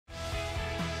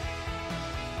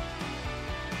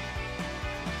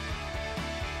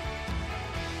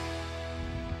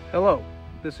Hello,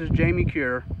 this is Jamie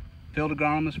Cure, Field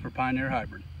Agronomist for Pioneer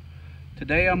Hybrid.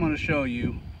 Today I'm going to show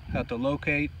you how to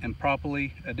locate and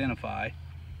properly identify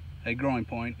a growing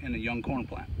point in a young corn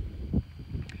plant.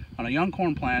 On a young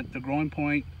corn plant, the growing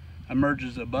point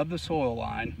emerges above the soil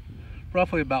line,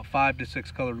 roughly about 5 to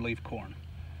 6 colored leaf corn.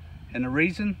 And the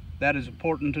reason that is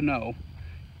important to know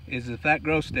is at that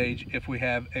growth stage if we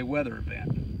have a weather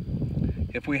event.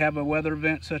 If we have a weather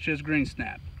event such as green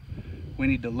snap, we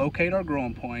need to locate our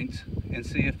growing points and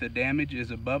see if the damage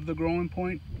is above the growing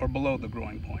point or below the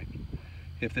growing point.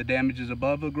 If the damage is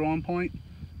above the growing point,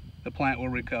 the plant will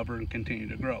recover and continue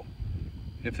to grow.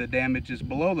 If the damage is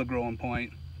below the growing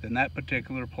point, then that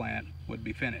particular plant would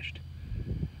be finished.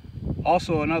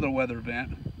 Also, another weather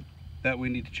event that we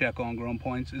need to check on growing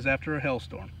points is after a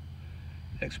hailstorm,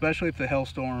 especially if the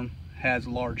hailstorm has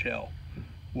large hail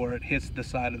where it hits the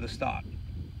side of the stalk.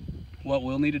 What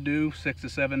we'll need to do 6 to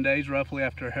 7 days roughly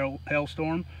after a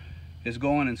hailstorm is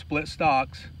go in and split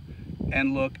stalks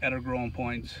and look at our growing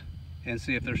points and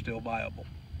see if they're still viable.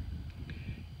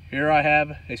 Here I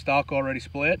have a stalk already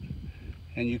split,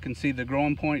 and you can see the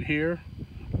growing point here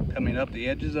coming up the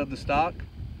edges of the stalk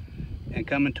and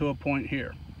coming to a point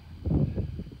here.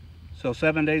 So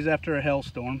 7 days after a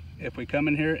hailstorm, if we come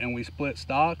in here and we split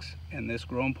stalks and this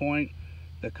growing point,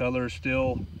 the color is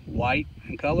still white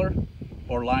in color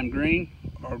or lime green,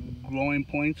 our growing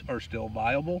points are still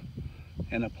viable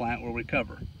and the plant will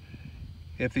recover.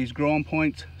 If these growing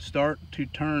points start to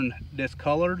turn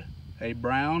discolored, a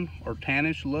brown or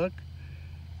tannish look,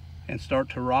 and start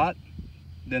to rot,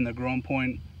 then the growing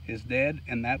point is dead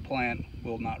and that plant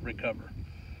will not recover.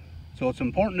 So it's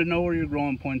important to know where your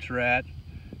growing points are at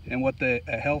and what a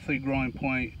healthy growing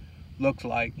point looks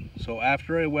like. So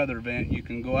after a weather event, you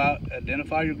can go out,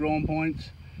 identify your growing points,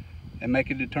 and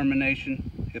make a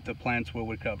determination if the plants will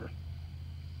recover.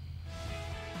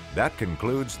 That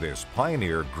concludes this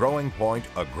Pioneer Growing Point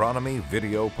Agronomy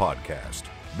video podcast.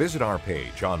 Visit our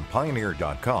page on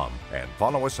pioneer.com and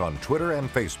follow us on Twitter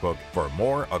and Facebook for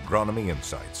more agronomy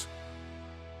insights.